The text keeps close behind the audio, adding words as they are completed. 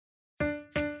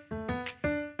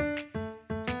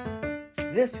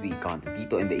This week on the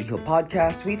Tito and the Hijo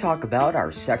podcast, we talk about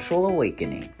our sexual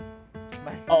awakening.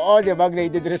 Oo, di ba?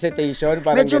 Graded recitation.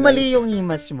 Parang Medyo ganun. mali yung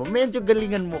himas mo. Medyo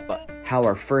galingan mo pa. How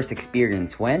our first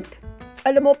experience went,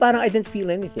 Alam mo, parang I didn't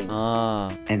feel anything.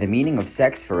 and the meaning of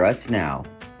sex for us now.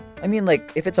 I mean,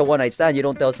 like, if it's a one-night stand, you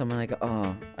don't tell someone like,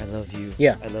 oh, I love you.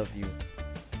 Yeah. I love you.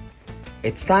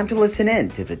 It's time to listen in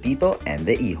to the Tito and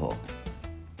the Hijo.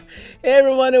 Hey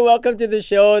everyone, and welcome to the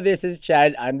show. This is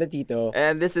Chad. I'm the Tito.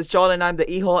 And this is Chol and I'm the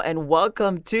Hijo, and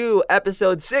welcome to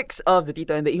episode 6 of the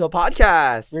Tito and the Hijo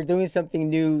podcast. We're doing something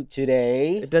new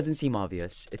today. It doesn't seem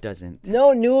obvious. It doesn't.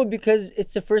 No, new because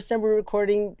it's the first time we're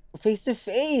recording face to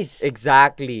face.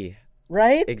 Exactly.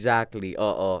 Right? Exactly.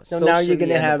 Oo. So now you're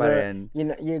gonna Socially, have pa a rin.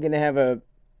 you're gonna have a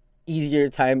easier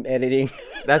time editing.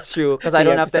 That's true. Because I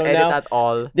don't have to So edit now- at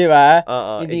all. Di ba?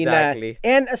 Oo, Hindi exactly. Na.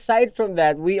 And aside from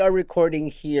that, we are recording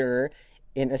here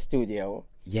in a studio.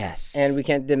 Yes. And we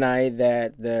can't deny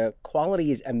that the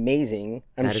quality is amazing,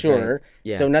 I'm That is sure. right.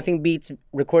 Yeah. So nothing beats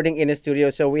recording in a studio.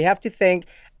 So we have to thank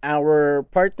our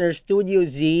partner Studio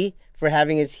Z for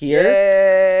having us here.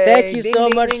 Yay! Thank you Ding, so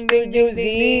ding, much, ding, Studio ding, Z.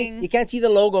 ding, ding. You can't see the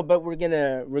logo, but we're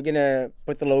gonna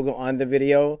put the logo on the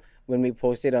video when we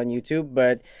post it on YouTube.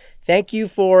 But thank you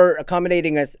for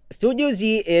accommodating us. Studio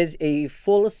Z is a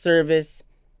full service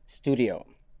studio.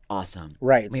 Awesome.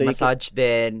 Right. May so you can- massage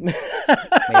din.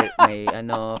 may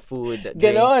food,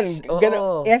 Ganon. drinks. Ganon.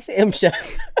 Oo. SM siya.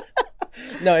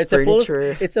 No, it's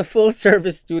Furniture. a full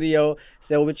service studio.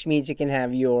 So which means you can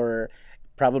have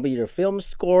probably your film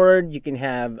scored, you can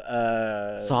have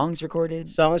Songs recorded.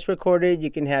 songs recorded, you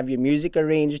can have your music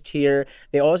arranged here.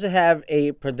 They also have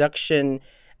a production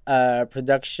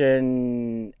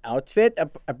outfit, a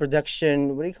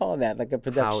production, what do you call that? Like a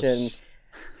production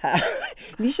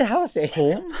Hindi siya house eh.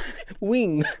 Home?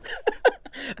 Wing.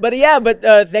 But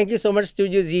thank you so much,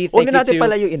 Studio Z. Huwag Thank na you natin to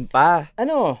palayuin pa.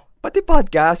 Ano? Pati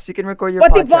podcast. You can record your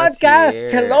Pati podcast podcasts!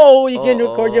 here. Hello! You can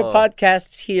record your Oo.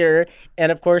 podcasts here.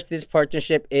 And of course, this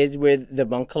partnership is with the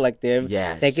Bunk Collective.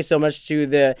 Yes. Thank you so much to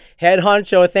the head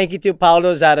honcho. Thank you to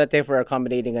Paulo Zarate for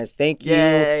accommodating us. Thank you.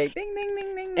 Yay! Ding, ding,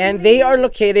 ding, ding. And they are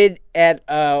located at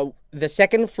the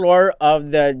second floor of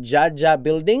the Jaja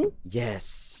building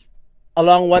Yes.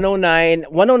 along 109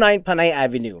 Panay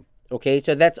Avenue. Okay,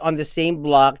 so that's on the same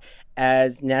block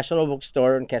as National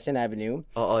Bookstore on Quezon Avenue.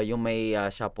 Oo, yung may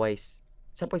Shopwise.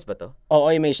 Shopwise ba to? Oo,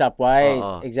 yung may Shopwise.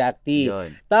 Oo. Exactly.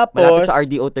 Yun. Tapos, Malapit sa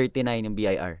RDO 39 yung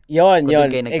BIR. Yon, Kung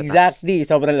doon kayo nagtatax. exactly.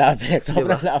 Sobrang lapit.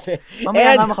 Sobrang lapit.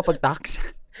 Mamaya nga And, makapag-tax.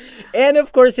 and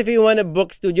of course, if you want to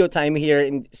book studio time here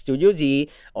in Studio Z,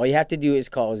 all you have to do is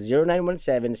call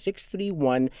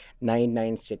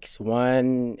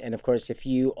 0917-631-9961. And of course, if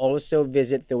you also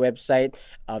visit the website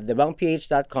of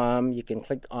thebangph.com, you can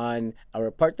click on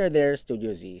our partner there,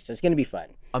 Studio Z. So it's going to be fun.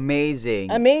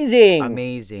 Amazing. Amazing.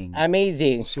 Amazing.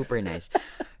 Amazing. Super nice.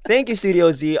 Thank you,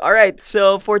 Studio Z. All right,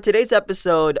 so for today's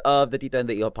episode of the Tito and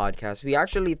the Hijo podcast, we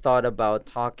actually thought about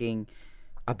talking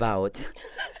about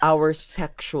our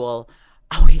sexual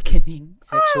awakening.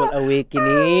 Sexual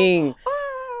awakening.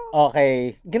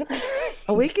 Okay.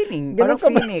 Awakening? Ganun Parang ka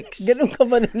ba? phoenix. Ganun ka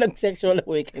ba nung nag-sexual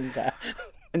awaken ka?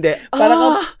 Hindi.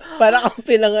 Parang kang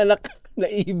pinanganak na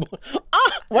ibon.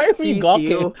 Why are we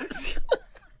gawking?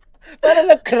 Parang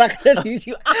nag-crack na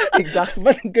sisiw. Exactly.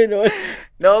 Ba't ganun?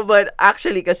 No, but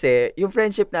actually kasi, yung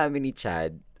friendship namin ni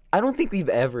Chad, I don't think we've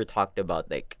ever talked about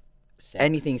like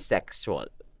anything sexual.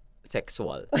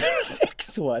 Sexual.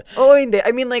 Oh, hindi.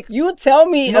 I mean like, You tell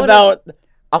me No, no. about,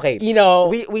 okay, you know,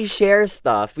 we share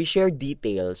stuff, we share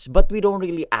details, but we don't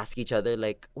really ask each other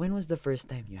like, when was the first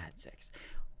time you had sex?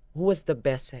 Who was the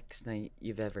best sex na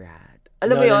you've ever had?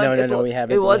 Alam mo yun? No, we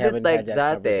haven't. It We wasn't haven't like had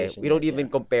that eh. conversation We don't yet, even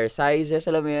compare sizes,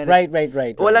 alam mo yun? right.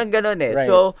 Walang ganun eh. Right.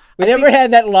 So, We never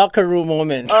had that locker room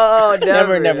moment. oh,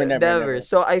 never. Never.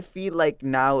 So, I feel like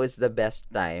now is the best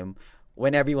time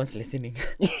when everyone's listening.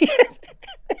 Yes.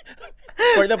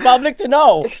 For the public to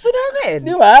know. Gusto namin.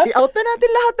 Di ba? I-out na natin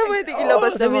lahat na pwede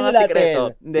ilabas na sabihin mga natin. sikreto.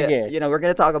 Sige. You know, we're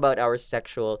gonna talk about our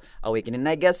sexual awakening. And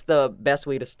I guess the best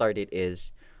way to start it is,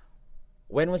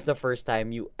 when was the first time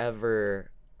you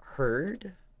ever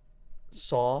heard,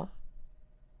 saw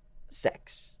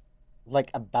sex? Like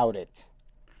about it.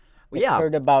 Yeah.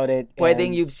 Heard about it.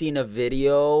 Pwedeng and- you've seen a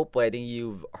video, pwedeng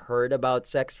you've heard about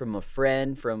sex from a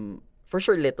friend, for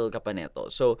sure little ka pa neto.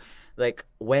 So, like,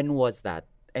 when was that?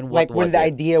 And what like when was the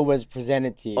it? idea was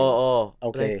presented to you. Oo.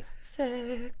 Okay. Like,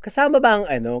 sex. Kasama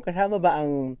ba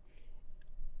ang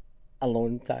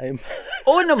alone time?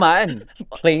 Oo naman.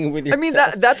 Playing with I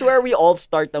yourself? mean, that's where we all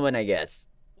start naman, I guess.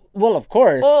 Well, of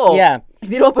course. Oo. Yeah.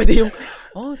 Hindi naman pwede yung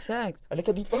Oh, sex.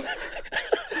 Alika dito.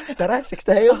 Tara, sex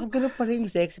tayo. Ganun pa rin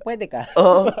yung sex. Pwede ka?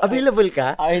 Oo, available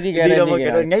ka? Hindi naman ganun.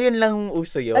 ganun. Ngayon lang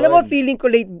uso yun. Alam mo, feeling ko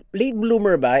late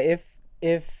bloomer ba if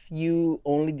you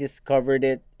only discovered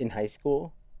it in high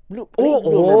school? Late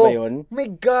bloomer ba yun? Oh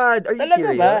my God, are you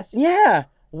Talaga serious? ba? Yeah.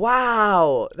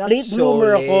 Wow, that's Late so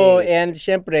bloomer late. ako, and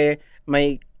syempre,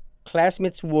 my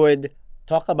classmates would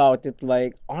talk about it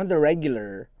like on the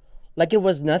regular. Like it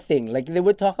was nothing. Like they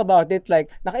would talk about it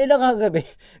like, nakailang ka gabi.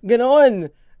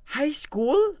 Ganon. High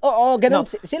school? Oo, ganon.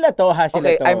 No. Sila to.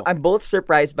 Okay, To. I'm both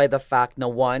surprised by the fact na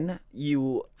one,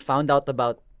 you found out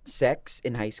about sex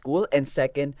in high school, and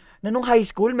second, na nung high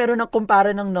school, meron ng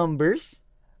kumpara ng numbers?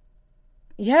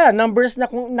 Yeah, numbers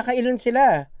na kung nakailan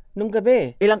sila nung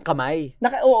gabi. Ilang kamay?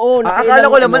 Oo, nakailang. Akala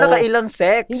ko naman nakailang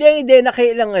sex. Hindi,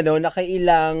 nakailang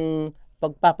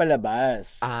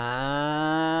pagpapalabas.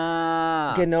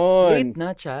 Ganon. Late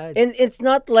na, Chad. And it's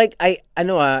not like I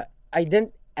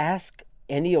didn't ask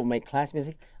any of my classmates,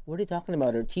 like, what are you talking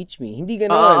about? Or teach me. Hindi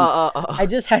ganon. I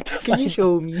just had to Can you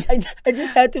show me? I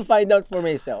just had to find out for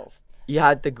myself. You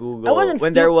had to Google I wasn't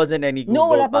when there wasn't any Google.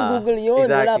 No, wala pang Google yun.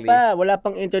 Exactly. Wala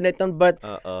pang internet nun. But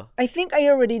I think I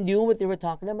already knew what they were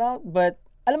talking about. But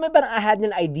alam mo ba, I had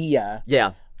an idea.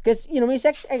 Yeah. Because, may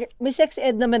sex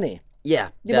ed naman eh.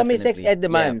 Yeah, Di ba may sex ed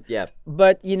naman? Yeah.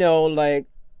 But, like,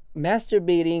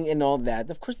 masturbating and all that,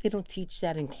 of course, they don't teach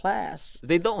that in class.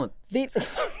 They don't.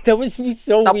 That was be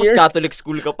so Tapos weird. Catholic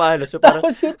school ka pa. So parang,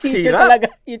 Tapos yung teacher hirap. talaga,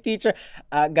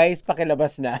 guys,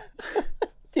 pakilabas na.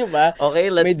 Diba?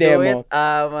 Okay, let's May do demo. it.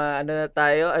 Ano na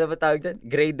tayo? Ano ba tawag dyan?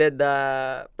 Graded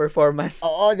performance.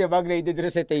 Oo, diba? Graded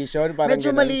recitation. Parang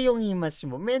Medyo ganun. mali yung himas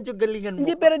mo. Medyo galingan mo.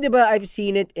 Hindi, pero diba, I've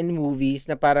seen it in movies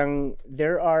na parang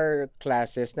there are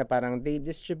classes na parang they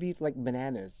distribute like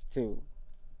bananas to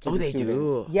Oh, the they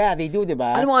students. do. Yeah, they do,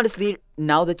 diba? Alam mo, honestly,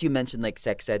 now that you mentioned like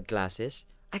sex ed classes,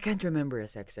 I can't remember a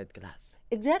sex ed class.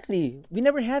 Exactly. We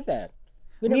never had that.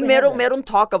 Meron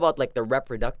talk about like the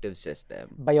reproductive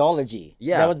system. Biology.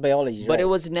 Yeah. That was biology, But right? it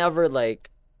was never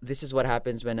like, this is what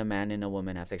happens when a man and a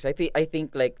woman have sex. I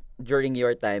think like during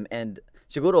your time and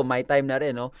siguro my time na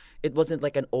rin, no, it wasn't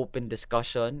like an open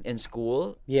discussion in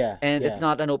school. Yeah. And yeah. it's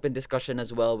not an open discussion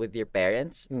as well with your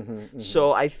parents. Mm-hmm.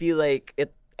 So I feel like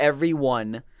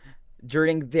everyone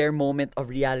during their moment of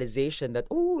realization that,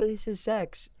 oh, this is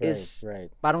sex, is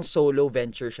right. parang solo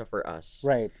venture siya for us.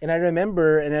 Right. And I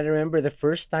remember the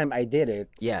first time I did it.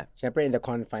 Yeah. Syempre in the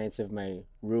confines of my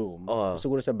room. Oh.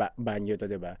 Siguro sa banyo to,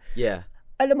 diba? Yeah.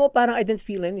 Alam mo, parang I didn't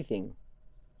feel anything.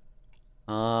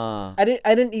 Ah. I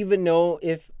didn't even know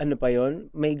if ano pa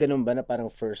yon, may ganun ba na parang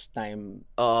first time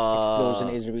explosion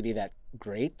is really that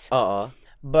great.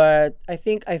 But I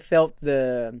think I felt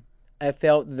the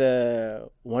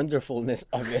wonderfulness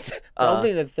of it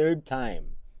probably the third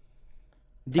time.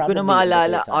 Di ko na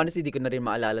maalala. Honestly, di ko na rin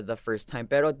maalala the first time.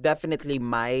 Pero definitely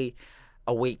my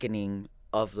awakening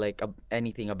of like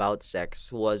anything about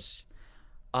sex was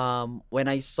when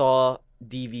I saw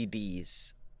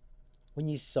DVDs. When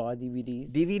you saw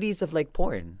DVDs? DVDs of like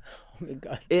porn. Oh my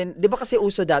God. And di ba kasi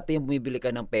uso dati yung bumibili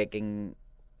ka ng peking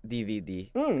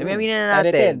DVD? Aminin na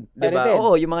Pirated. natin. Di ba?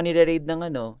 Oo, yung mga nire-raid ng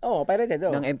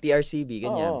pirated. ng MTRCB,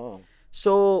 ganyan. Oh.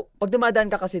 So, pag dumadaan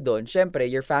ka kasi doon, syempre,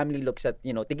 your family looks at,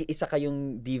 tigi-isa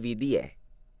kayong DVD eh.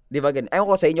 Di ba ganun?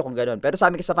 Ewan ko sa inyo kung ganun. Pero sa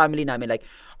amin sa family namin, like,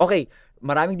 okay,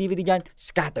 maraming DVD dyan,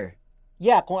 scatter.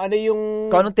 Yeah, kung ano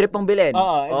yung... Kung anong trip mong bilhin.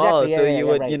 Exactly. So you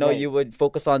would, right. you would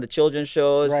focus on the children's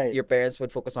shows. Right. Your parents would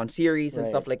focus on series and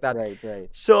stuff like that. Right.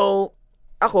 So,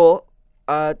 ako,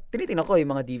 tinitingnan ko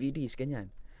yung mga DVDs, ganyan.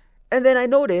 And then I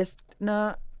noticed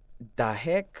na, the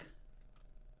heck?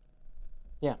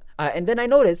 Yeah. And then I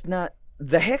noticed na,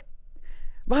 the heck?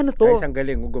 Paano to? Guys, ang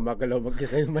galing. Gumagalaw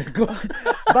mag-isa yung mic ko.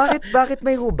 Bakit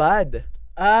may hubad?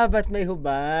 Ba't may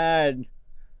hubad?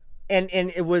 And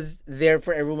it was there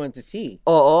for everyone to see.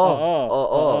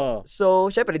 Oo. So,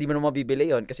 syempre, di mo naman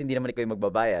mabibili yon kasi hindi naman ikaw yung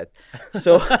magbabayad.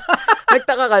 So,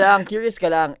 nagtaka ka lang, curious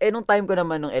ka lang. Nung time ko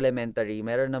naman nung elementary,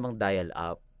 meron namang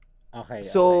dial-up. Okay.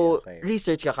 So,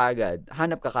 research ka kagad.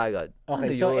 Hanap ka kagad. Okay,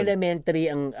 ano so yun? elementary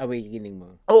ang awakening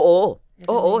mo?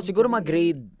 Oo, siguro mga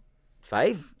grade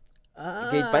 5?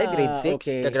 Grade 5, grade 6,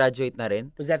 okay. kagraduate na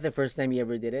rin. Was that the first time you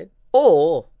ever did it?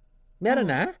 Oo. Meron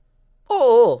na?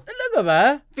 Oo. Talaga ba?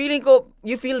 Feeling ko,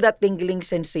 you feel that tingling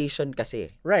sensation kasi.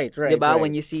 Right. Diba? Right.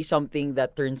 When you see something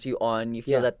that turns you on, you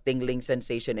feel Yeah. that tingling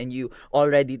sensation and you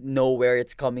already know where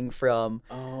it's coming from.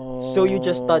 Oh. So you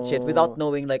just touch it without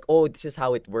knowing like, oh, this is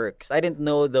how it works. I didn't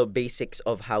know the basics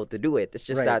of how to do it. It's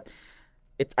just Right.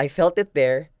 that I felt it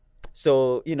there.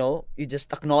 So, you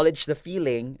just acknowledge the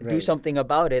feeling, do Right. something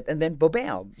about it, and then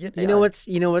bam. You know what's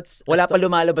Wala pa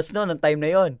lumalabas noon ng time na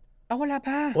yon. Wala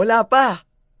pa. Wala pa.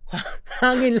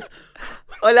 Hangin.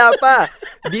 Wala pa.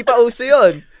 Di pa uso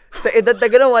yun. Sa edad na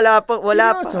gano'n, wala pa.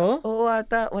 Seryoso? Oo,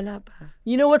 ata. Wala pa.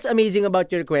 You know what's amazing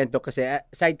about your kwento? Kasi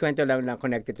side kwento lang na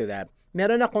connected to that.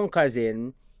 Meron akong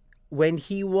cousin when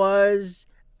he was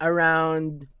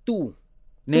around 2.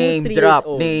 Name 3 drop.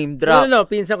 years old. Name drop. No.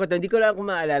 Pinsan ko to. Hindi ko lang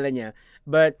kung maalala niya.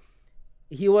 But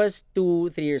he was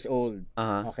 2, 3 years old.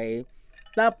 Okay?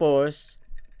 Tapos,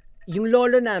 yung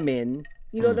lolo namin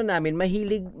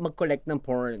mahilig mag-collect ng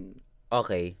porn.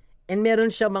 Okay. And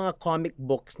meron siya mga comic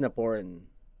books na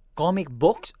porn. Comic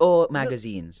books o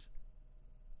magazines?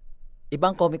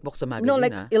 Ibang comic book sa magazine, No,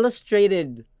 like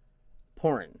illustrated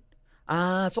porn.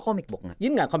 So comic book nga.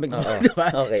 Yun nga, comic book,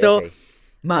 diba? Okay, so, okay.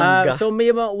 Manga. So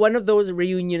may one of those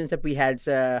reunions that we had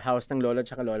sa house ng lolo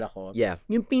at lola ko. Yeah.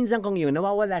 Yung pinsan kong yun,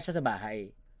 nawawala siya sa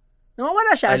bahay.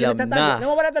 Nawawala siya. Alam na.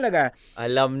 Nawawala talaga.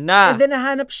 Alam na. And then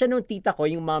nahanap siya ng tita ko,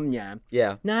 yung mom niya.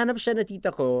 Yeah. Nahanap siya ng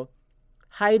tita ko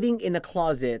hiding in a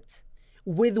closet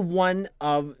with one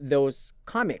of those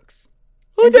comics.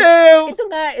 Oh, damn! Ito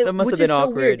nga, That must which have is been so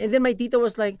awkward. weird. And then my tita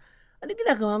was like, ano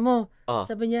ginagawa mo? Oh.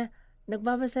 Sabi niya,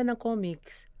 nagbabasa ng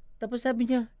comics. Tapos sabi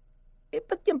niya,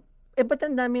 ba't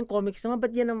ang dami yung comics naman?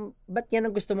 Ba't yan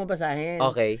ang gusto mo basahin?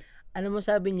 Okay. Alam mo,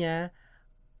 sabi niya,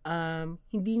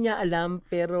 hindi niya alam,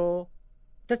 pero,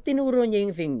 tas tinuro niya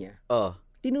yung thing niya. Oh.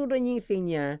 Tinuro niya yung thing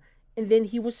niya, and then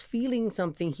he was feeling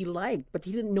something he liked, but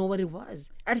he didn't know what it was.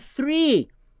 At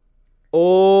 3!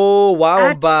 Oh,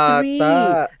 wow, At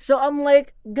bata. 3! So I'm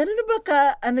like, ganun na ba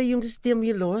yung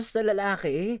stimulus sa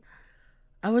lalaki?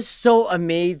 I was so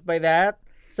amazed by that.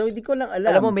 So hindi ko lang alam.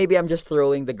 Alam mo, maybe I'm just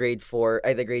throwing the grade 5,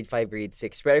 grade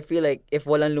 6. But I feel like if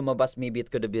walang lumabas, maybe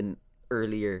it could have been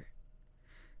earlier.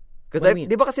 Because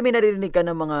di ba kasi may naririnig ka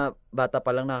ng mga bata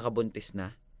pa lang nakakabuntis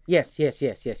na? Yes.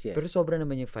 Pero sobra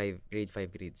naman yung grade 5,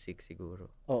 grade 6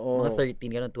 siguro. Oo. Mga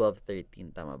 13, ganun 12,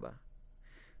 13. Tama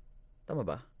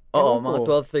ba? Oo, mga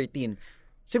 12, 13.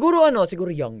 Siguro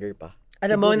younger pa.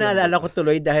 Alam mo, naalala ko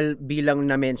tuloy dahil bilang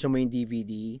na-mention mo yung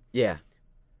DVD. Yeah.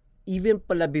 Even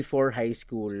pala before high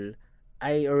school,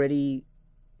 I already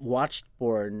watched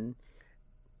porn.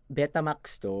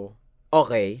 Betamax to.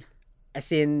 Okay. As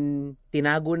in,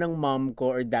 tinago ng mom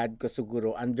ko or dad ko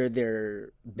siguro under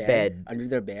their bed.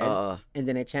 Under their bed. And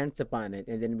then I chanced upon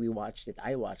it. And then we watched it.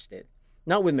 I watched it.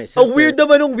 Not with my sister. Ang weird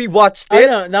naman nung we watched it.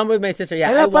 No, not with my sister.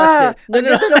 Yeah, Hala I watched it. No. Ang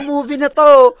ganda ng movie na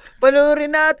to. Panoorin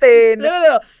natin.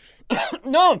 No.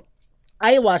 No.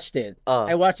 I watched it.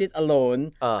 I Ah. watched it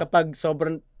alone. Kapag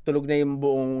sobrang tulog na yung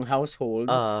buong household,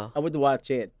 I would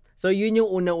watch it. So, yun yung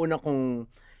una-una kong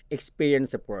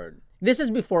experience sa porn. This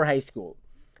is before high school.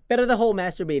 Pero the whole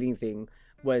masturbating thing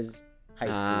was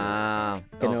high school.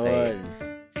 Okay.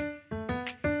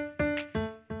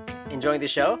 Enjoying the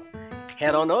show?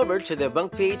 Head on over to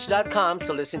thebunkpage.com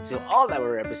to listen to all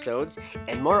our episodes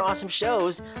and more awesome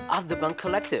shows of The Bunk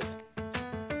Collective.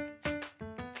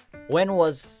 When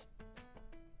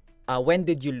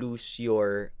did you lose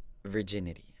your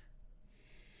virginity?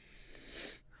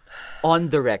 On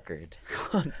the record.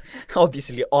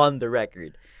 Obviously, on the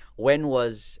record. When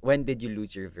did you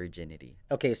lose your virginity?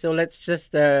 Okay, so let's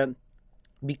just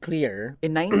be clear.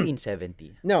 In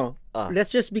 1970. No,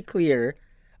 let's just be clear.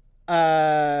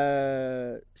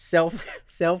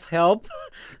 Self-help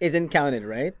isn't counted,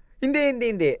 right?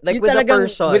 Hindi. Like Yung with a talagang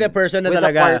person. with a person na with talaga.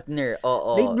 With a partner.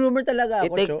 Oo. Late bloomer talaga It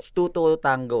ako, takes two to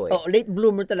tango eh. Oh, late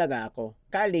bloomer talaga ako.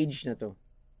 College na to.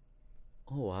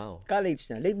 Oh, wow. College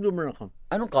na. Late bloomer ako.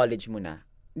 Anong college mo na?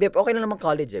 Hindi, okay na naman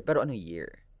college eh. Pero anong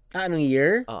year? Anong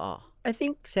year? Oo. I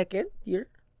think second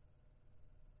year.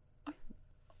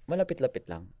 Malapit-lapit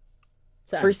lang.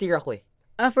 Saan? First year ako eh.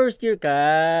 First year ka.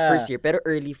 First year, pero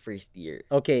early first year.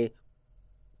 Okay.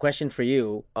 Question for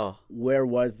you. Oh. Where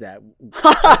was that?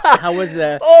 How was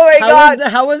the Oh my God!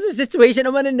 How was the situation?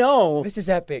 I want to know. This is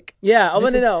epic. Yeah, I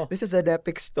want to know. This is an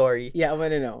epic story. Yeah, I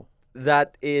want to know.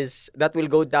 That will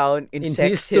go down in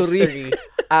sex history. history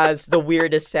as the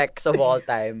weirdest sex of all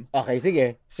time. Okay,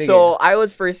 sige. So, I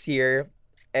was first year.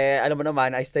 Alam mo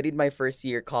naman, I studied my first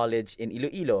year college in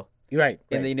Iloilo. Right.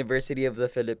 In the University of the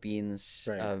Philippines,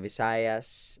 Right.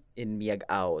 Visayas, in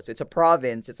Miagao. So, it's a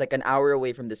province. It's like an hour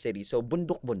away from the city. So,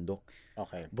 bundok-bundok.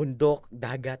 Okay. Bundok,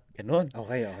 dagat, ganun.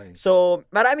 Okay. So,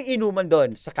 maraming inuman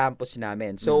doon sa campus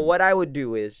namin. So, what I would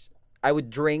do is, I would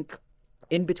drink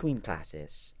in between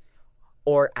classes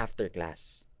or after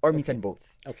class or minsan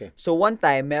both. Okay. So, one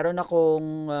time, meron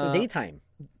akong... So, daytime.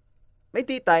 May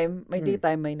daytime,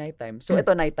 may nighttime. So,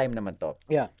 ito nighttime naman to.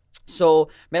 Yeah. So,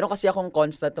 meron kasi akong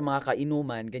constant na mga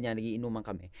kainuman, ganyan, nagiinuman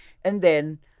kami. And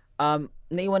then,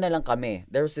 naiwan na lang kami.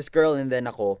 There was this girl and then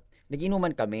ako.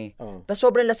 Nag-inuman kami. Oh. Tapos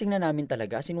sobrang lasing na namin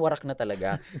talaga. As in, warak na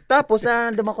talaga. Tapos,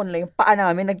 nararamdaman ko na lang yung paa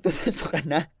namin, nagtutusukan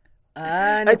na.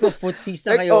 Nagpo-footsies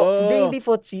na kayo. Hindi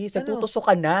footsies.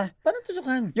 Nagtutusukan na. Paano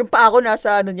tusukan? Yung paa ko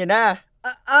nasa ano niya na.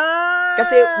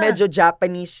 Kasi medyo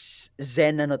Japanese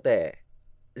Zen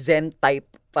Zen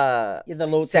type the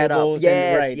low setup. tables.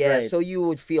 Yes, and, right. So you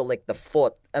would feel like the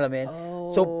foot. Alam mo yun?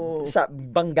 So, sa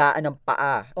banggaan ng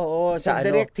paa. Oo. So, sa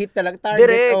direct hit talaga. Target.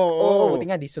 Direct. Oo. Buti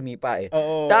nga, di sumipa eh.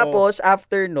 Tapos,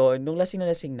 after nun, nung lasing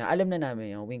na, alam na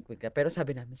namin yung wink-wink na. Pero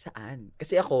sabi namin, saan?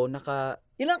 Kasi ako,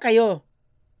 Ilan kayo?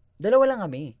 Dalawa lang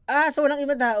kami. So walang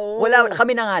ibang tao. Wala,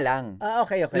 kami na nga lang.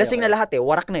 Okay. Lasing na lahat eh.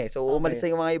 Warak na eh. So, umalis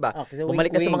na yung mga iba. Okay, so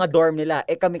Bumalik na sa mga dorm nila.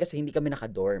 Kami kasi hindi kami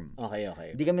naka-dorm.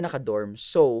 Okay. Hindi kami naka-dorm.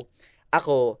 So,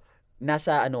 ako,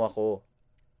 nasa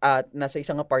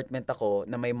isang apartment ako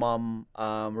na my mom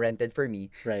rented for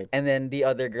me. Right. And then the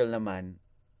other girl naman,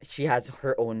 she has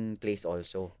her own place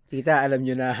also. Tita, alam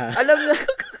nyo na ha?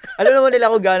 Alam naman nila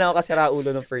kung gaano ako kasira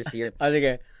ulo ng first year.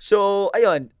 Sige. So,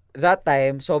 ayun, that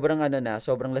time, sobrang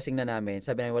lasing na namin.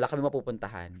 Sabi namin, wala kami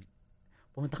mapupuntahan.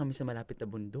 Pumunta kami sa malapit na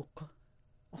bundok.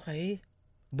 Okay.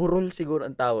 Burol siguro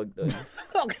ang tawag doon.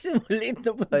 Kasi maliit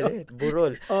na bundok.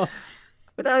 Burol.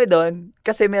 Punta kami doon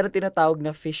kasi meron tinatawag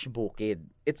na fish bukid.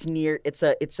 It's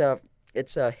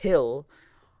a hill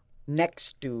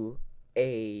next to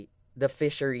the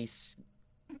fisheries,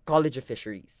 College of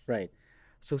Fisheries. Right.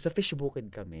 So sa fish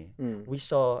bukid kami, we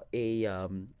saw a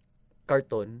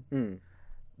carton.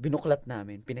 Binuklat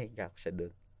namin, pinahiga ko siya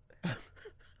doon.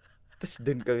 Tapos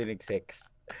doon kami nag-sex.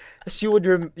 Tapos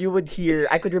you would hear,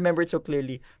 I could remember it so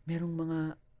clearly, merong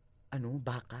mga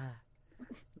baka.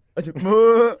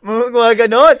 Mga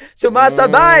ganon.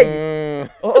 Sumasabay.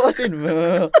 Oo, kasi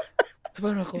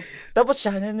parang ako. Tapos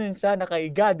siya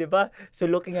nakaiga, di ba? So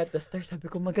looking at the stars, sabi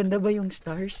ko, maganda ba yung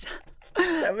stars?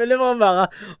 Sabi ng mga baka,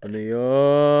 ano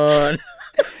yun?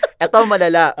 Eto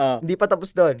malala. Hindi pa tapos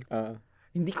doon.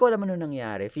 Hindi ko alam ano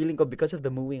nangyari. Feeling ko because of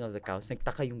the mooing of the cows,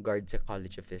 nagtaka yung guard sa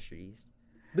College of Fisheries.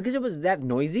 Because it was that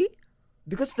noisy?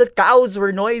 Because the cows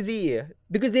were noisy.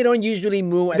 Because they don't usually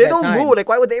moo at they that time. They don't moo. Like,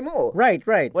 why would they moo? Right.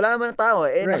 Wala naman ng tao.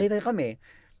 Right. Nakita kami.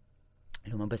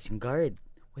 Lumabas yung guard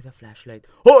with a flashlight.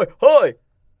 Hoy!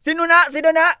 Sino na?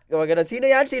 Gawaganon,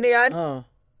 sino yan?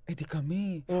 Di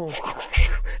kami.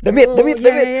 Damit.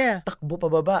 Yeah. Takbo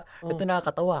pababa. Ito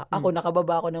nakakatawa. Ako,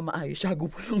 nakababa ako na maayos. Siya,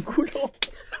 gumulong-gulong.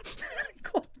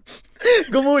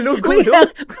 Gumulong-gulong.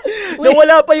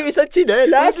 Nawala pa yung isang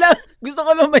tsinelas. Gusto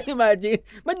ko lang ma-imagine.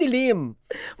 Madilim.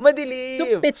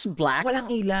 So, pitch black?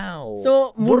 Walang ilaw.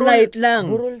 So, moonlight lang.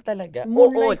 Burol talaga.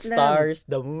 Moonlight lang. Stars,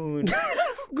 the moon.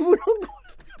 Gumulong-gulong.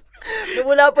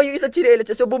 Wala pa yung isang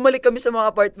tsinelas. So, bumalik kami sa mga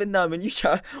apartment namin. Yung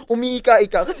siya,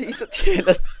 umiika-ika kasi isang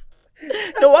tsinelas.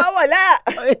 Nawawala!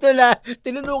 Ito na.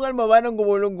 Tinulungan mo ba ng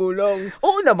gumulong-gulong?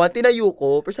 Oo naman, tinayo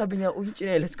ko. Pero sabi niya, yung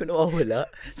tsinelas ko nawawala.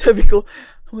 Sabi ko,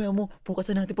 huwag mo,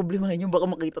 bukasan natin problemahin yung baka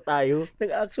makita tayo.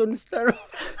 Nag-action star.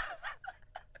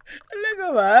 Talaga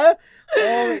ba?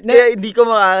 Kaya hindi ko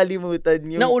makakalimutan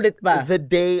yung... Naulit pa? The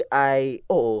day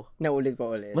oo. Naulit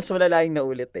pa ulit? Mas malala yung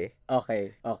naulit eh.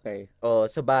 Okay.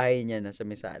 Sa bahay niya na sa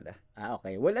may sala.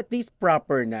 Okay. Well, at least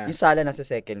proper na. Yung sala nasa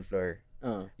second floor.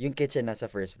 Yung kitchen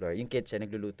nasa first floor. Yung kitchen,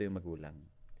 nagluluto yung magulang.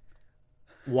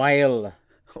 While.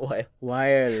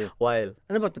 While.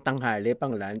 Ano ba ito? Tanghali?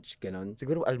 Pang lunch? Ganon?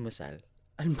 Siguro almusal.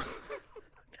 Ang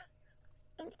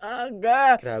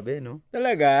aga. Grabe, no?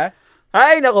 Talaga?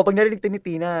 Ay, nako, pag narinig ni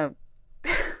Tina.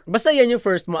 Basta yan yung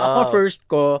first mo. Ako first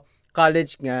ko,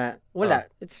 college nga. Wala.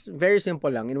 It's very simple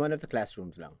lang. In one of the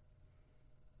classrooms lang.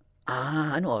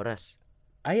 Ano oras?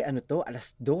 Ay, ano to?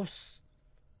 Alas 2.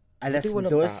 Alas 2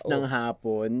 ng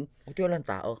hapon. Buti walang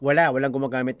tao. Walang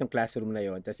gumagamit ng classroom na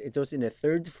yon. Tapos it was in the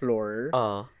third floor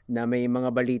na may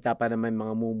mga balita pa naman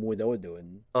mga mumu daw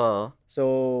doon.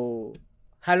 So,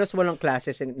 halos walang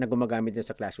classes na gumagamit din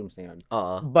sa classrooms na yon.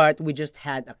 But we just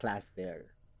had a class there.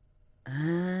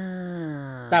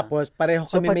 Tapos pareho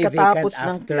kami may vacant after.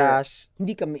 Ng class,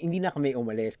 hindi na kami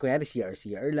umalis. Kuya,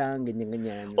 CR lang,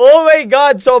 ganyan. Oh my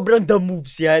God! Sobrang the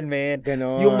moves yan, man.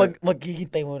 Ganon. Yung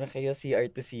maghihintay muna kayo CR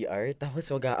to CR, tapos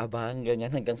mag-aabang,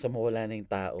 ganyan, hanggang sa mawala na yung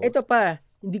tao. Ito pa,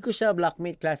 hindi ko siya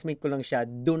blockmate, classmate ko lang siya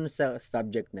dun sa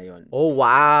subject na yon. Oh,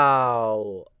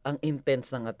 wow! Ang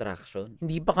intense ng attraction.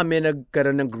 Hindi pa kami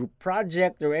nagkaroon ng group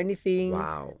project or anything.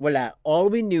 Wow. Wala. All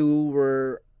we knew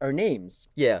were our names.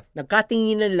 Yeah.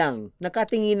 Nagkatinginan lang.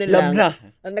 Love na.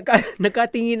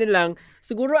 Nagkatinginan lang.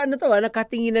 Siguro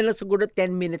nagkatinginan lang siguro 10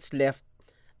 minutes left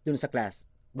dun sa class.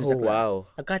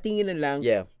 Wow. Nagkatinginan lang.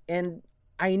 Yeah. And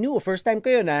I knew, first time ko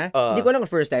yun Hindi ko lang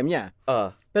first time niya.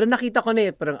 Pero nakita ko na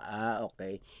eh, parang,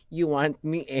 okay. You want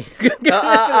me eh.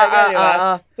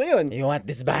 So yun. You want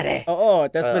this body? Oo.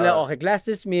 Tapos okay, class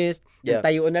dismissed. Yeah.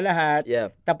 Tayo na lahat.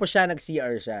 Yeah. Tapos siya,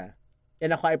 nag-CR siya.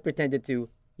 And ako, I pretended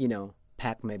to,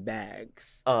 pack my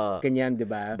bags. Ganyan, di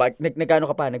ba? Nagano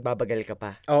ka pa? Nagbabagal ka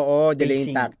pa? Oo,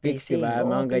 delaying tactics, di pacing. ba?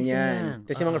 Mga ganyan.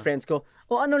 Tapos yung mga friends ko,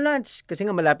 ano lunch? Kasi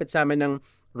nga malapit sa amin ng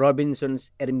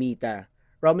Robinson's Ermita.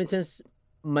 Robinson's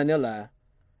Manila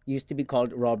used to be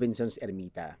called Robinson's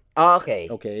Ermita. Okay.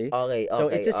 Okay? Okay. So,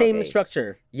 it's the same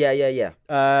structure. Yeah. Yun.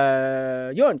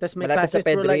 Tapos my Malapit sa classmates were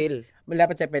Pedro like... Hill.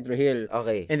 Malapit sa Pedro Hill.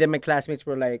 Okay. And then my classmates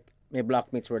were like, my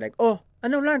blockmates were like,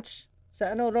 ano lunch? Sa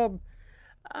Rob?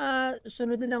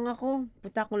 Sunod na lang ako.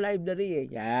 Punta akong library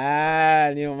eh.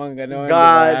 Yan. Yung mga ganon.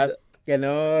 God. Diba?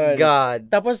 Ganon. God.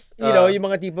 Tapos, yung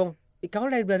mga tipong, ikaw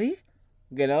library?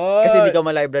 Ganon. Kasi hindi ka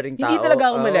ma-libraryng tao. Hindi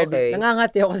talaga ako ma-library. Okay.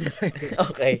 Nangangati ako sa library.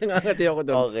 Okay. Nangangati ako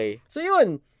doon. Okay. So yun.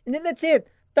 And then that's it.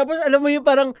 Tapos alam mo yung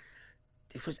parang,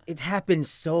 it happened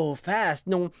so fast.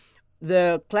 Nung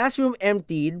the classroom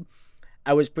emptied,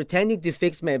 I was pretending to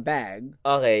fix my bag.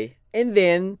 Okay. And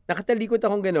then, nakatalikot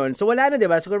akong ganon. So wala na,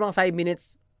 diba? Siguro mga 5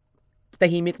 minutes,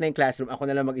 tahimik na yung classroom. Ako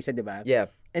na lang mag-isa, diba?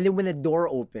 Yeah. And then when the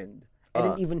door opened, I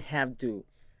didn't even have to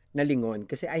nalingon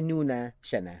kasi I knew na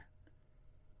siya na.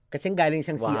 Kasi galing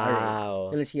siyang CR.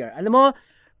 Wow. Galing CR. Alam mo,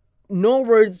 no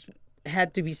words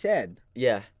had to be said.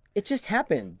 Yeah. It just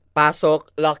happened.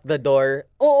 Pasok, lock the door,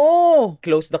 Oo!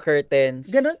 close the curtains.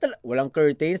 Ganon talaga. Walang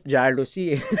curtains,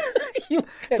 jealousy eh.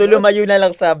 So lumayo na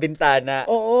lang sa bintana.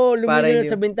 Oo, lumayo na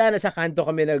hindi- sa bintana. Sa kanto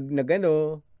kami did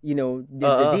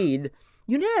the deed.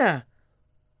 Yun na.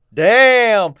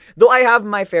 Damn! Though I have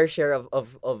my fair share of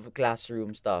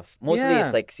classroom stuff. Mostly Yeah.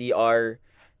 it's like CR,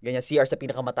 ganyan, CR sa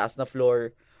pinakamataas na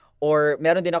floor. Or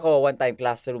meron din ako one time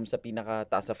classroom sa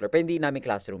pinakataas na floor. Pero hindi namin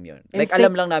classroom yun. And Like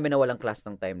alam lang namin na walang class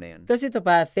ng time na yun. Tapos ito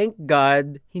pa, thank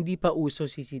God, hindi pa uso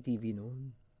CCTV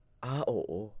noon.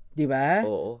 Oo. Di ba?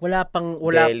 Oo. Wala pang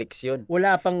Delix yun.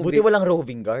 wala pang Buti walang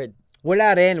roving guard.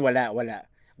 wala rin, wala.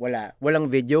 Walang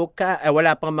video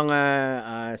wala pang mga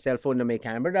cellphone na may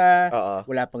camera. Oo.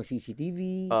 Wala pang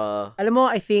CCTV. Uh, Alam mo,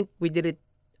 I think we did it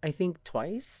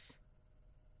twice.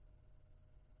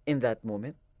 in that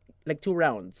moment. Like 2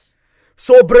 rounds.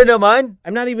 Sobra naman!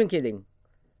 I'm not even kidding.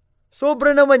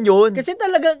 Sobra naman yun! Kasi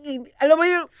talaga, alam mo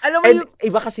And yung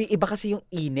iba kasi yung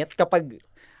init kapag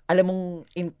alam mong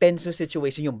intense yung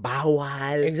situation, yung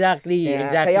bawal. Exactly.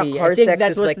 Kaya I car think sex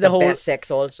that is was like the the whole, best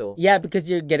sex also. yeah, because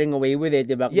you're getting away with it,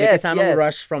 diba? May Yes, kasamang yes.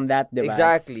 rush from that, diba?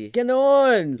 Exactly.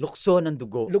 Ganon. Lukso ng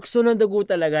dugo. Lukso ng dugo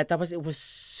talaga. Tapos it was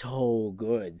so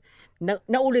good.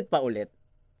 Naulit pa ulit.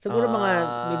 Siguro mga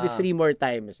maybe 3 more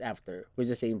times after with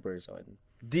the same person.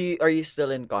 Are you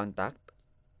still in contact?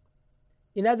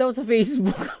 Inada ko sa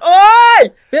Facebook.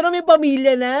 Oy! Pero may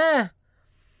pamilya na.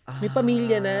 May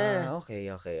pamilya na. Okay.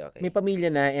 May pamilya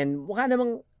na and mukha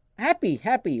namang happy.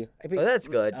 Oh, that's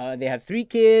good. They have 3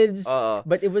 kids.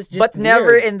 But it was just But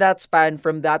never weird. in that span,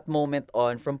 from that moment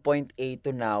on, from point A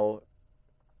to now,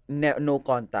 no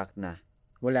contact na.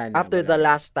 Wala na. After wala the na.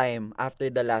 last time, after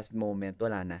the last moment,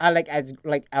 wala na. Like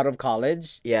out of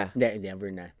college? Yeah.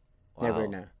 Never na. Wow. Never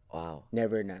na. Wow.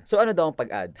 Never na. So ano daw ang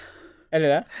pag-add? Ano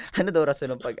na? Ano daw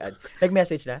rason ng pag-add?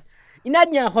 Nag-message na? Inad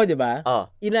niya ako, di ba? Oh.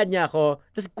 Inad niya ako.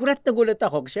 Tapos gulat na gulat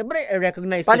ako. Siyempre, I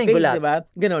recognize Paano the yung face, gulat? di ba?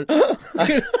 Ganon.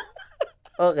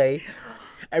 Okay.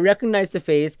 I recognized the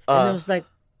face and I Ah. was like,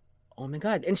 oh my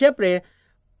God. And syempre,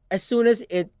 as soon as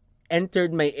it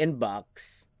entered my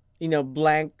inbox,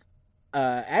 blank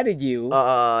added you,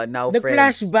 Now friends.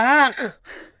 nag-flashback.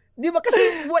 Di ba? Kasi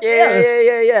what Yeah, else?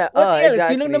 yeah. What else?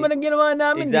 Exactly. Yun lang naman ang ginawa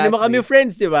namin. Hindi Exactly. naman kami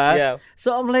friends, di ba? Yeah.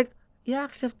 So I'm like,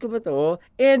 i-accept ko ba to?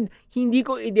 And hindi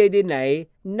ko i-deny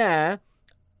na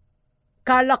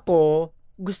kala ko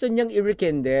gusto niyang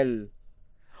i-rekindle.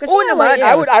 Kasi Oh nga, naman,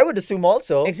 why else? I would assume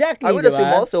also. Exactly, I would diba?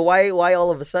 assume also. Why all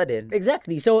of a sudden?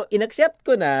 Exactly. So, in-accept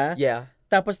ko na, Yeah.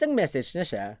 tapos nag-message na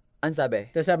siya. Ang sabi?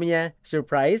 Tapos sabi niya,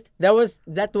 surprised? That was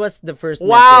the first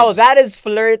Wow, message. that is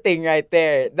flirting right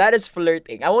there. That is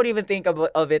flirting. I won't even think of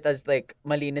it as like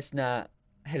malinis na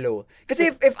hello.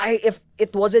 Kasi if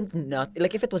it wasn't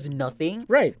if it was nothing,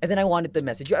 Right. and then I wanted to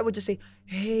message you, I would just say,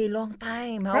 "Hey, long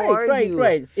time. How are Right. you?"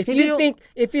 If Hindi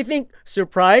you think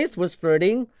surprised was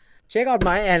flirting, check out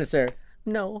my answer.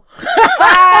 No.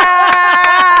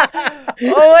 Ah!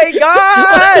 Oh my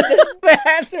God! My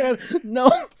answer was no.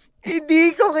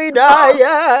 Hindi ko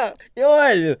kinaya.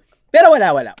 Yun. Pero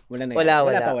wala. Wala na.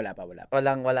 Wala. pa.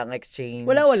 Walang exchange.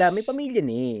 Wala. May pamilya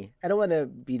ni. I don't wanna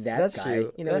be that That's guy.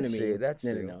 true. You know That's what I mean? true. That's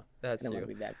no, true. No. That's I don't true.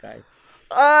 wanna be that guy.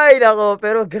 Ay, nako.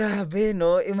 Pero grabe,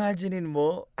 no? Imaginein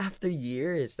mo, after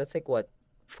years, that's like what,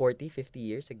 40, 50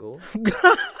 years ago?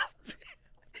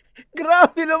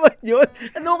 Grabe naman yun.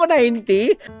 Ano ko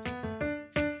nahinti?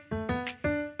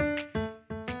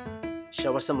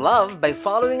 Show us some love by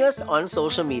following us on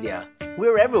social media.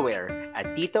 We're everywhere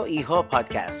at Tito Iho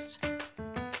Podcast.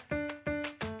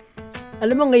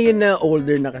 Alam mo ngayon na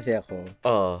older na kasi ako,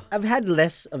 I've had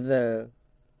less of the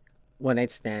one-night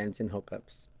stands and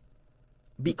hookups.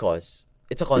 Because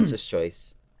it's a conscious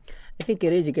choice. I think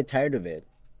it is. You get tired of it.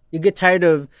 You get tired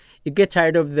of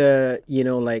the, you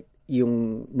know, like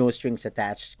yung no strings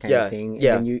attached kind of thing.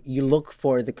 And then you look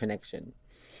for the connection.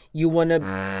 You wanna,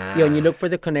 you look for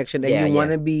the connection, and you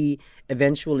wanna be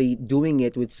eventually doing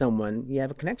it with someone you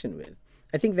have a connection with.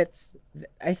 I think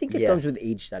it comes with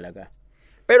age talaga.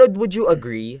 Pero would you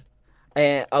agree?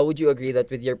 Would you agree that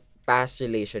with your past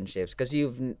relationships, because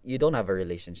you don't have a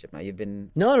relationship now, you've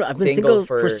been I've been single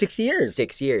for 6 years.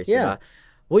 6 years, yeah. Diba?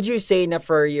 Would you say na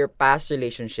for your past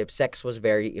relationship, sex was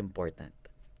very important?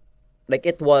 Like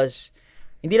it was,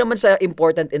 hindi naman sa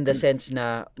important in the sense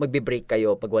na magbe-break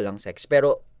kayo pag walang sex,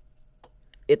 pero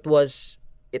it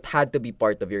had to be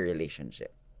part of your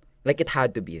relationship. Like it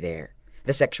had to be there.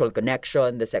 The sexual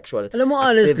connection, the sexual activity.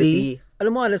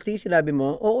 Alam mo honestly, sinabi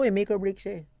mo, make or break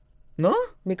siya. No?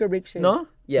 Make or break siya. No?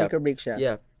 Yeah. Make or break siya.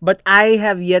 Yeah. But I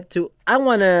have yet to, I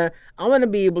wanna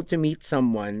be able to meet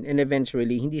someone and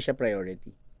eventually, hindi siya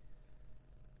priority.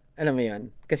 Alam mo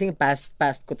yun? Kasi yung past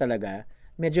ko talaga,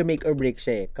 medyo make or break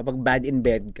siya eh. Kapag bad in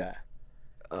bed ka,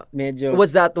 medyo...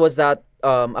 Was that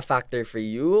a factor for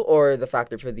you or the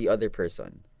factor for the other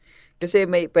person? Kasi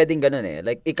may pwedeng ganun eh.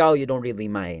 Like, ikaw, you don't really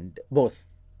mind. Both.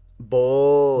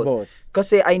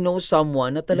 Kasi I know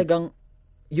someone na talagang,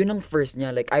 yun ang first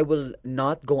niya. Like, I will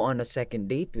not go on a second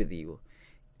date with you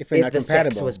if the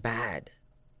compatible. sex was bad.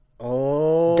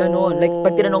 Oh. Ganon. Like,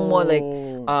 pag tinanong mo, like,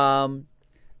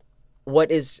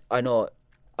 what is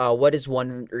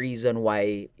one reason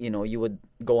why, you would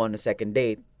go on a second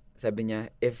date? Sabi niya,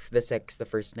 if the sex the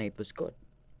first night was good.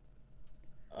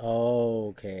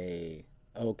 Okay.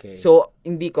 So,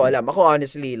 hindi ko alam. Ako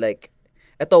honestly, like,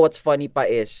 what's funny pa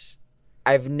is,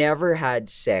 I've never had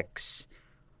sex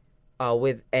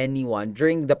with anyone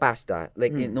during the past,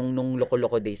 like, nung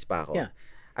loko-loko days pa ako. Yeah.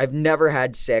 I've never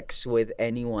had sex with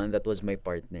anyone that was my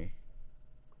partner.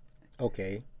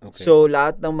 Okay. So,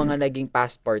 lahat ng mga naging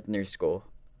past partners ko,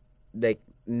 like,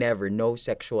 never, no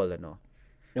sexual,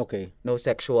 Okay. no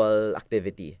sexual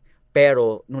activity.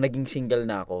 Pero, nung naging single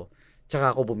na ako,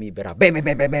 tsaka ako bumibira. Bang, bang,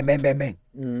 bang, bang, bang, bang, bang.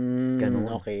 Ganun.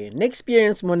 Okay.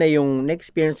 Na-experience mo na yung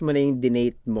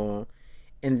dinate mo,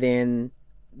 and then,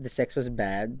 the sex was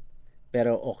bad,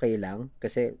 pero okay lang,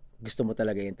 kasi gusto mo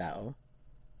talaga yung tao?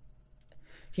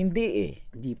 Hindi eh.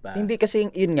 Hindi pa. Hindi kasi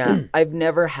yun nga, I've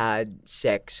never had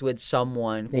sex with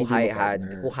someone who I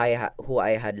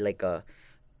had like a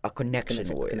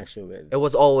connection with. It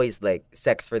was always like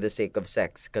sex for the sake of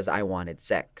sex because I wanted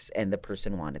sex and the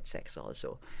person wanted sex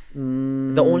also.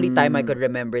 The only time I could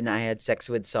remember na I had sex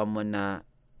with someone na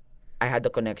I had a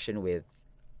connection with,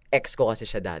 ex ko kasi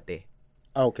siya dati.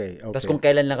 Okay. Tapos kung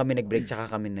kailan lang kami nag-break,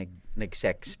 tsaka kami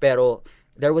nag-sex. Pero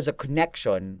there was a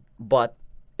connection, but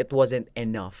it wasn't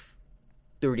enough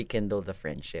to rekindle the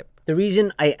friendship. The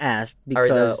reason I asked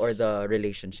because... Or the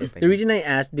relationship. The reason I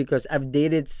asked because I've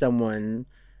dated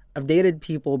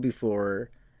people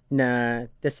before na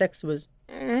the sex was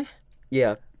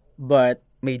yeah. But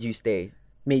made me stay.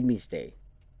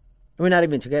 We're not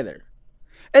even together.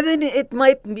 And then it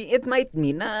might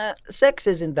mean na sex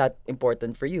isn't that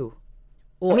important for you.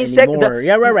 Oh,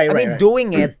 right.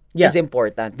 Doing it Yeah. is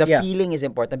important. The feeling is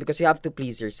important because you have to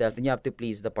please yourself and you have to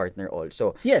please the partner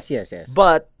also. Yes.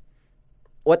 But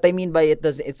what I mean by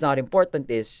it's not important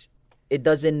is it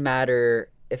doesn't matter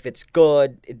if it's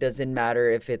good, it doesn't matter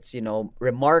if it's,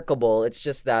 remarkable. It's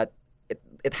just that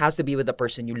it has to be with the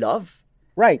person you love.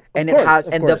 Right.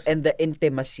 The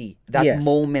intimacy, that Yes.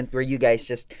 moment where you guys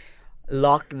just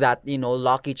lock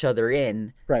each other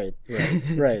in. Right.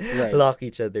 Lock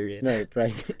each other in.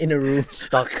 Right. In a room.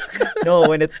 Stuck.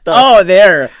 No, when it's stuck. Oh,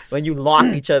 there. When you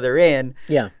lock each other in.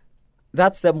 Yeah.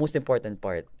 That's the most important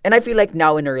part. And I feel like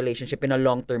now in a relationship, in a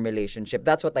long-term relationship,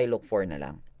 that's what I look for na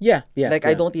lang. Yeah.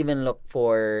 I don't even look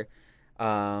for,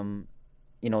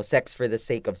 sex for the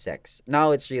sake of sex.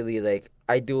 Now it's really like,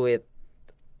 I do it,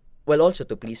 well, also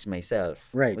to please myself.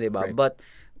 Right. Diba? Right. But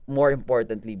more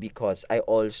importantly, because I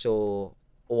also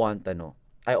want,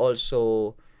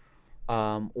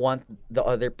 want the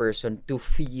other person to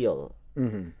feel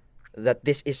that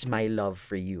this is my love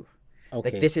for you. Okay.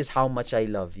 Like, this is how much I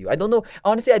love you. I don't know.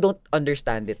 Honestly, I don't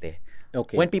understand it eh.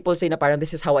 Okay. When people say na parang,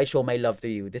 this is how I show my love to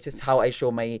you. This is how I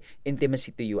show my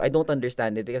intimacy to you. I don't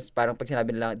understand it because parang pag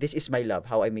sinabi nila, this is my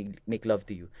love, how I make love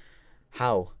to you.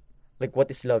 How? Like,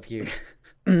 what is love here?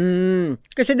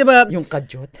 Kasi 'di ba? Yung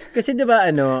kadyot. Kasi 'di ba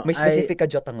ano? May specific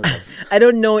kadyot ang love. I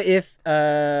don't know if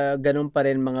ganun pa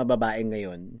rin mga babae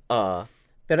ngayon.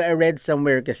 Pero I read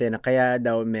somewhere kasi na kaya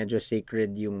daw medyo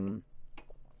sacred yung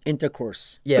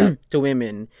intercourse to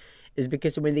women is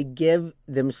because when they give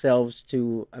themselves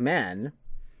to a man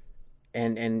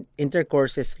and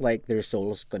intercourse is like their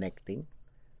souls connecting.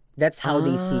 That's how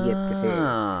they see it kasi.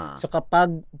 So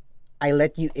kapag I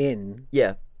let you in,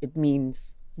 it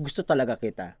means gusto talaga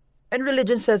kita. And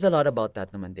religion says a lot about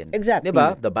that naman din. Exactly.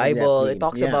 Diba? The Bible, Exactly. it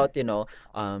talks Yeah. about,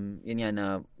 yun yan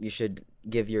na you should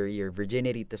give your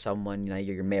virginity to someone na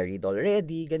you're married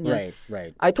already, ganyan.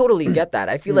 Right. I totally get that.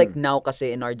 I feel like now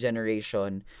kasi in our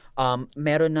generation,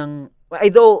 meron ng,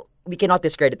 although we cannot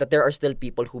discredit that there are still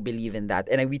people who believe in that,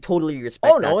 and we totally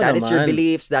respect that. That is your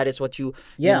beliefs, that is what you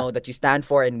know, that you stand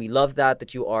for, and we love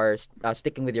that you are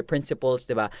sticking with your principles,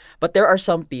 diba? But there are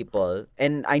some people,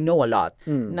 and I know a lot,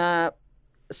 na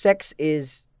sex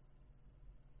is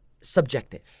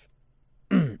subjective.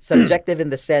 Subjective in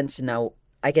the sense now,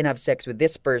 I can have sex with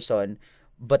this person,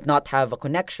 but not have a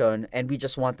connection, and we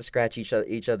just want to scratch each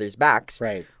other's backs.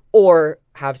 Right. Or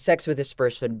have sex with this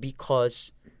person because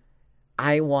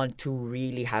I want to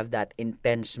really have that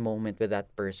intense moment with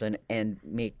that person and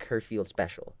make her feel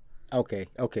special. Okay.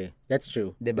 That's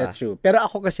true. Diba? That's true. Pero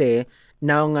ako kasi,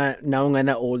 now nga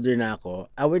na older na ako,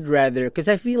 I would rather, because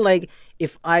I feel like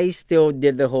if I still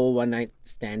did the whole one night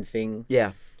stand thing,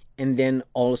 and then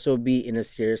also be in a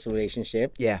serious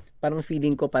relationship, parang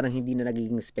feeling ko parang hindi na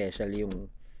nagiging special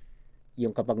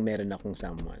yung kapag meron akong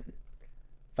someone.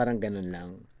 Parang ganun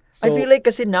lang. So, I feel like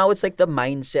kasi now it's like the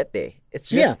mindset eh. It's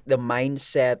just the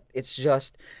mindset. It's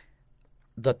just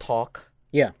the talk.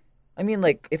 Yeah. I mean,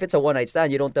 like, if it's a one-night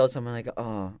stand, you don't tell someone like,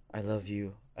 oh, I love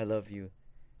you.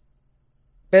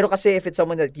 Pero kasi if it's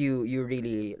someone that you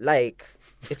really like,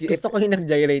 gusto ko yung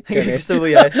nag-gyrate ka rin. Gusto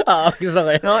mo yan? Oo, gusto ko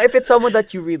yan. No, if it's someone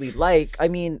that you really like, I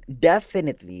mean,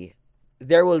 definitely,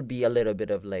 there will be a little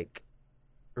bit of like,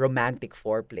 romantic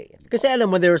foreplay. Kasi alam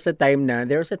mo, there was a time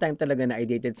talaga na I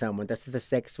dated someone, tas the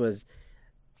sex was,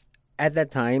 at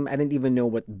that time, I didn't even know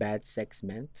what bad sex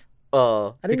meant.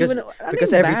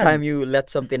 Because every time you let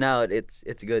something out, it's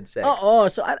good sex.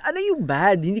 So ano yung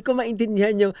bad? Hindi ko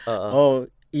maintindihan yung,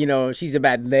 she's a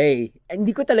bad lay.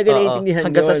 Hindi ko talaga naiintindihan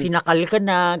hanggang yun. sa sinakal ka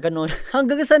na, ganun.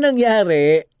 Hanggang sa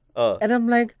nangyari, and I'm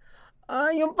like,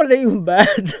 yung pala yung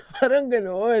bad. Parang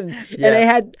ganun. And I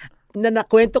had,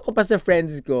 nakwento ko pa sa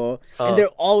friends ko, and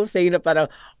they're all saying na parang,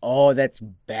 oh, that's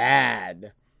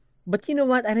bad. But you know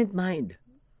what? I didn't mind.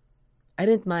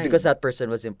 Because that person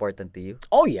was important to you?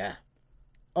 Oh, yeah.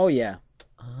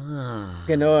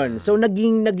 Ganon. So,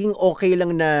 naging okay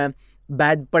lang na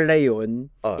bad pala yun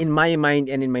in my mind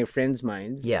and in my friends'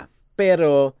 minds. Yeah.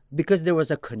 Pero, because there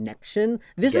was a connection,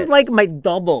 this is like my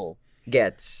double.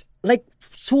 Gets. Like,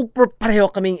 super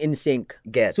pareho kaming in sync.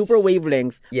 Gets. Super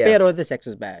wavelength. Yeah. Pero the sex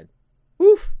was bad.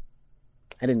 Oof.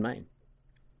 I didn't mind.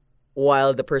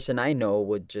 While the person I know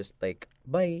would just like,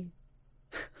 bye.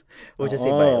 Would just say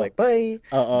bye. Like, bye.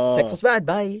 Sex was bad.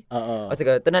 Bye. O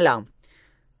sige, ito na lang,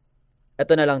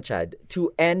 Chad.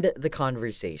 To end the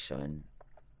conversation,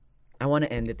 I want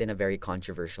to end it in a very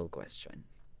controversial question.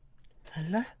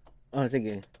 Hala? Oh,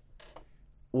 sige.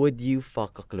 Would you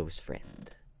fuck a close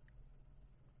friend?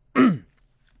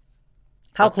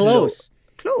 How close?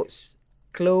 Close.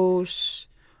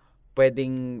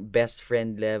 Pwedeng best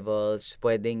friend levels.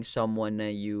 Pwedeng someone na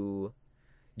you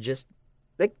just,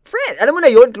 like, friend. Alam mo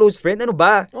na yun, close friend. Ano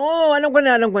ba? Oh, alam ko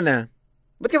na.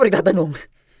 Ba't ka ba nagtatanong?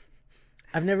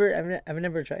 I've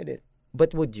never tried it.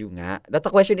 But would you nga? That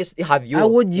the question is, have you?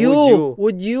 Would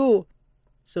you?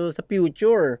 So, sa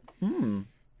future.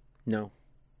 No.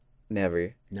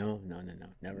 Never. No.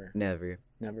 Never.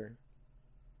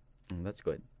 That's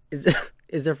good. Is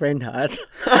a friend hot?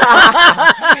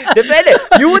 Depende.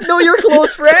 You would know your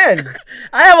close friends.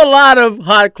 I have a lot of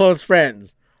hot close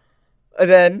friends. And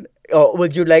then,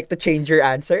 would you like to change your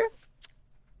answer?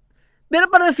 Pero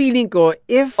parang feeling ko,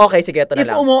 okay, sige, ito na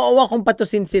lang. If umuuwa kong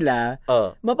patusin sila,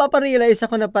 mapaparealize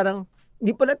ako na parang,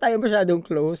 di pala tayo masyadong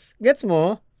close. Gets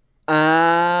mo?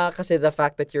 Kasi the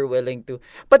fact that you're willing to.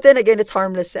 But then again, it's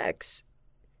harmless sex.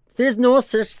 There's no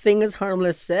such thing as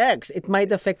harmless sex. It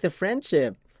might affect the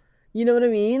friendship. You know what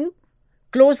I mean?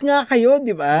 Close nga kayo,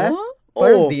 di ba?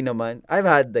 Parang di naman. I've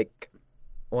had like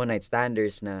one-night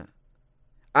standers na,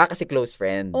 kasi close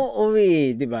friend.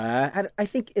 Di ba? I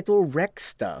think it will wreck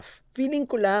stuff. Feeling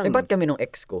ko lang. Ba't kami nung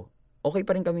ex ko? Okay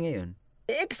pa rin kami ngayon.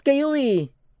 Ex kayo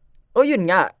eh. Oh, yun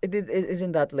nga.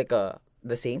 Isn't that like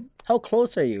the same? How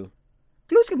close are you?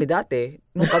 Close kami dati.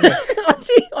 Nung kami.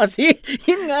 o si,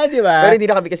 yun nga, di ba? Pero hindi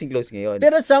na kami kasing close ngayon.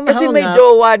 Pero somehow Kasi may nga,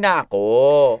 jowa na ako.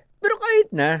 pero kahit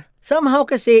na, somehow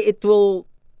kasi it will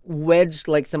wedge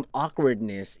like some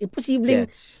awkwardness. Imposible,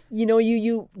 Gets.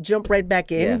 you jump right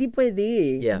back in. Yeah. Hindi pwede.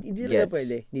 Yeah, Hindi talaga gets.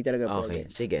 pwede. Hindi talaga Okay,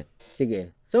 pwede. sige.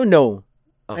 So no.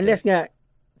 Okay. Unless nga,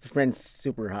 the friend's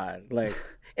super hot. Like,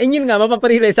 and yun nga,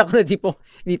 mapaparealize ako na tipo,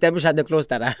 hindi tayo masyadong close,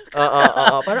 tara.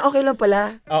 Oo. Parang okay lang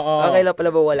pala. Oo. Okay lang pala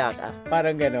ba wala ka?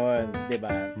 Parang ganon, di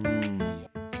ba?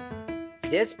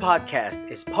 This podcast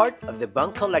is part of the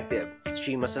Bunk Collective.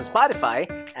 Stream us on Spotify,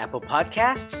 Apple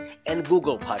Podcasts, and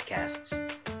Google Podcasts.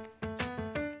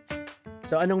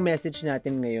 So anong message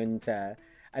natin ngayon sa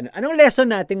anong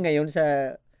lesson natin ngayon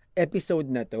sa episode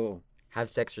na to? Have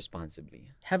sex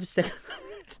responsibly. Have sex.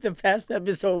 The past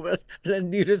episode was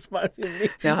landi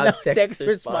responsibly. Now have sex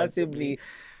responsibly.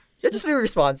 Yeah, just be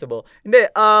responsible.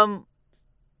 Hindi,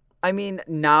 I mean,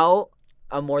 now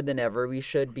more than ever, we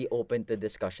should be open to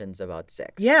discussions about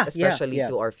sex. Yeah, especially yeah.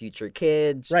 to our future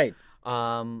kids. Right.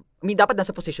 I mean, dapat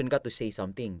nasa position ka to say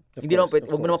something. Of Hindi course,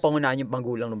 lang, wag mo naman pangunahan yung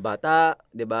panggulang ng bata,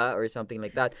 di ba? Or something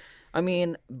like that. I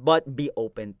mean, but be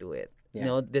open to it. Yeah. You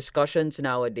know, discussions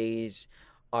nowadays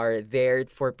are there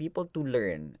for people to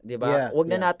learn, di ba? Yeah,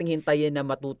 Wag na yeah. nating hintayin na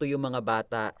matuto yung mga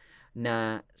bata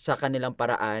na sa kanilang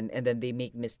paraan and then they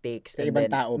make mistakes Sa and ibang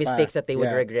then tao pa. mistakes that they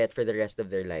would Yeah. regret for the rest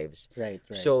of their lives. Right.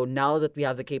 So now that we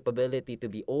have the capability to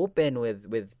be open with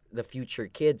the future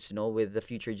kids, with the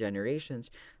future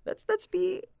generations, let's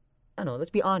be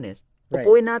honest. Right.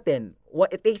 Upuin natin.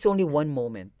 It takes only one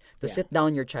moment to Yeah. sit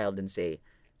down your child and say,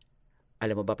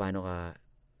 alam mo ba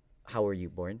how were you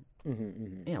born?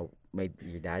 Yeah,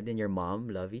 your dad and your mom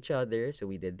love each other, so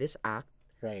we did this act.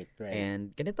 Right.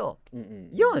 And ganito.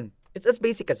 Yun. It's as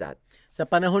basic as that. Sa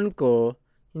panahon ko,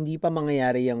 hindi pa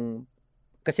mangyayari yung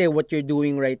kasi what you're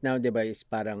doing right now, 'di ba, is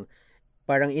parang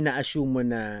ina-assume mo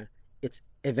na it's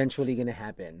eventually gonna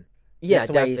happen. Yeah,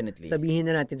 That's why definitely.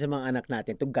 sabihin na natin sa mga anak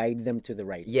natin to guide them to the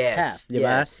right Yes, path, 'di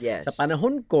ba? yes. Sa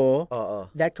panahon ko, Oo.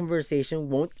 that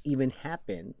conversation won't even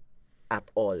happen. At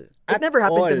all. At It never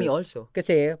happened to all. me also.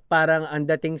 Kasi parang ang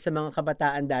dating sa mga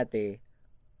kabataan dati,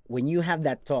 when you have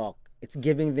that talk, it's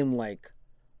giving them like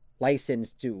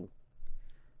license to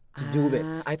do it.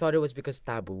 I thought it was because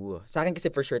taboo. Sa akin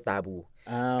kasi for sure taboo.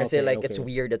 Okay, Kasi it's okay.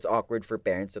 weird, it's awkward for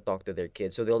parents to talk to their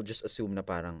kids. So they'll just assume na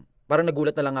parang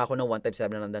nagulat na lang ako na one time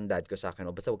sabi na lang ng dad ko sa akin,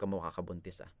 basta huwag ka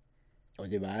makakabuntis O,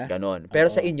 di ba? Ganon. Pero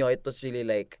sa Oo. inyo, it was really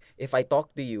like, if I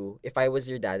talk to you, if I was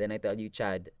your dad and I tell you,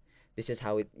 Chad, this is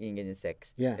how yung ganyan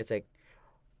sex. Yeah. It's like,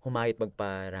 humayot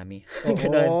magparami.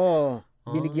 Oo.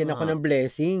 Binigyan ako ng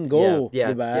blessing. Go.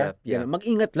 Yeah, di ba? yeah. Ganun.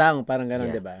 Mag-ingat lang. Parang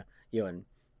ganun, Yeah. di ba? Yun.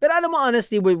 Pero alam mo,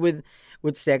 honestly, with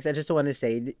sex, I just want to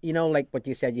say, like what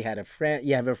you said, you have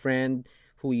a friend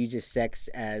who uses sex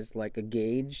as like a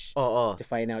gauge Oo. to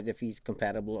find out if he's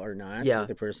compatible or not Yeah.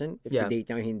 with the person. If Yeah. the date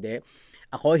niya o hindi.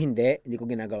 Ako, hindi ko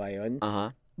ginagawa yun.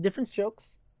 Aha. Different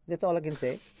strokes. That's all I can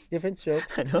say. Different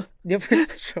strokes. Ano? Different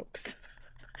strokes.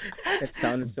 That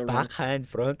sounded so wrong. Backhand,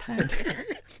 fronthand.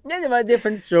 Yeah, diba?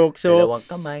 Different strokes. So, Dalawang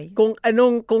kamay. kung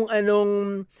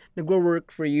anong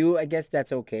nagwo-work for you, I guess that's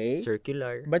okay.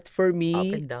 Circular. But for me, Up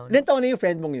and down. ilan taon na yung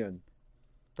friend mong yun?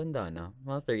 Tanda na.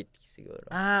 Mga 30 siguro.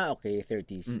 Okay,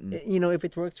 30s. Mm-mm. If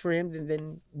it works for him,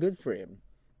 then good for him.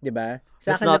 Diba?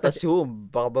 Sa Let's akin na not assume.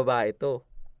 Baka babae ito.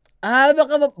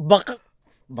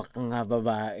 baka nga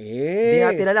babae. Hindi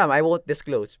natin alam. I won't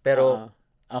disclose. Pero,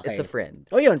 okay. it's a friend.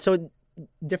 O yun, so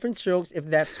different strokes if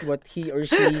that's what he or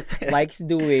she likes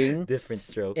doing. Different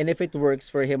strokes. And if it works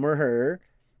for him or her,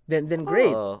 then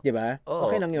great, Oo. 'di ba? Oh,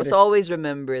 Okay lang 'yun. But always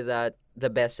remember that the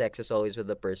best sex is always with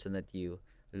the person that you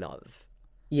love.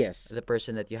 Yes. The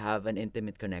person that you have an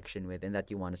intimate connection with and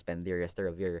that you want to spend the rest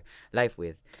of your life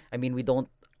with. I mean, we don't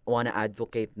want to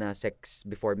advocate na sex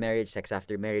before marriage, sex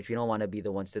after marriage. We don't want to be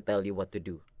the ones to tell you what to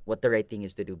do, what the right thing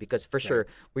is to do. Because for sure,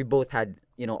 we both had,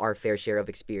 our fair share of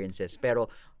experiences. Pero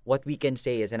what we can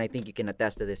say is, and I think you can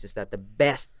attest to this, is that the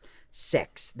best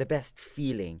sex, the best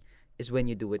feeling is when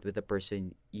you do it with the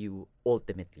person you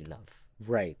ultimately love.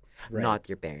 Right. Not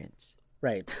your parents.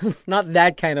 Right. Not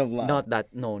that kind of love. Not that,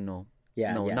 no.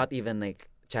 Yeah. No, yeah. not even like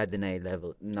Chad and I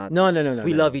level. Not. No.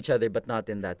 We love each other, but not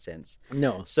in that sense.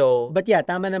 No. So, But yeah,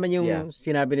 tama naman yung Yeah.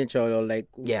 sinabi ni Cholo, like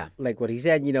like what he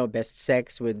said, best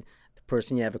sex with the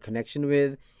person you have a connection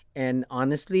with, and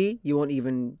honestly, you won't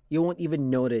even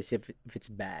notice if it's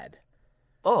bad.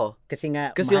 oh, Kasi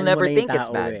nga, 'Cause you'll mahal mo never na yung think it's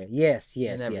tao bad. eh. Yes.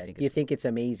 never think You think it's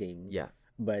amazing. yeah.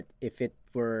 But if it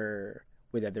were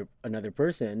with another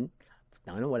person,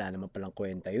 wala naman palang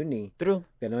kwenta yun eh. True.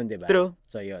 Ganon, di ba? True.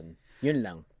 So, yun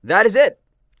lang. That is it.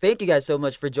 Thank you guys so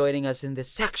much for joining us in this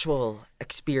sexual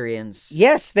experience.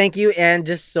 Yes, thank you. And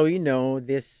just so you know,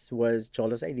 this was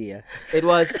Cholo's idea. It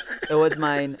was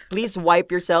mine. Please wipe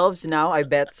yourselves now. I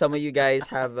bet some of you guys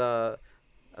have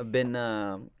been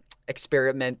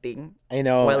experimenting I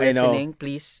know. while I know. listening.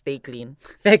 Please stay clean.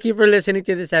 Thank you for listening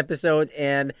to this episode.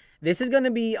 And this is going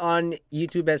to be on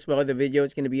YouTube as well. The video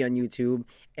is going to be on YouTube.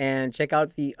 And check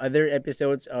out the other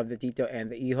episodes of the Tito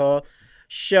and the Iho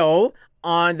show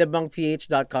on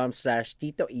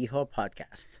thebunkph.com/Tito Iho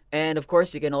podcast. And of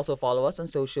course, you can also follow us on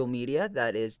social media.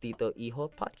 That is Tito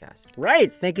Iho Podcast.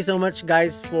 Right. Thank you so much,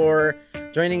 guys, for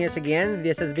joining us again.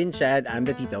 This has been Chad. I'm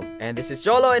the Tito. And this is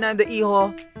Jolo and I'm the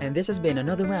Iho. And this has been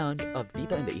another round of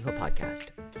Tito and the Iho Podcast.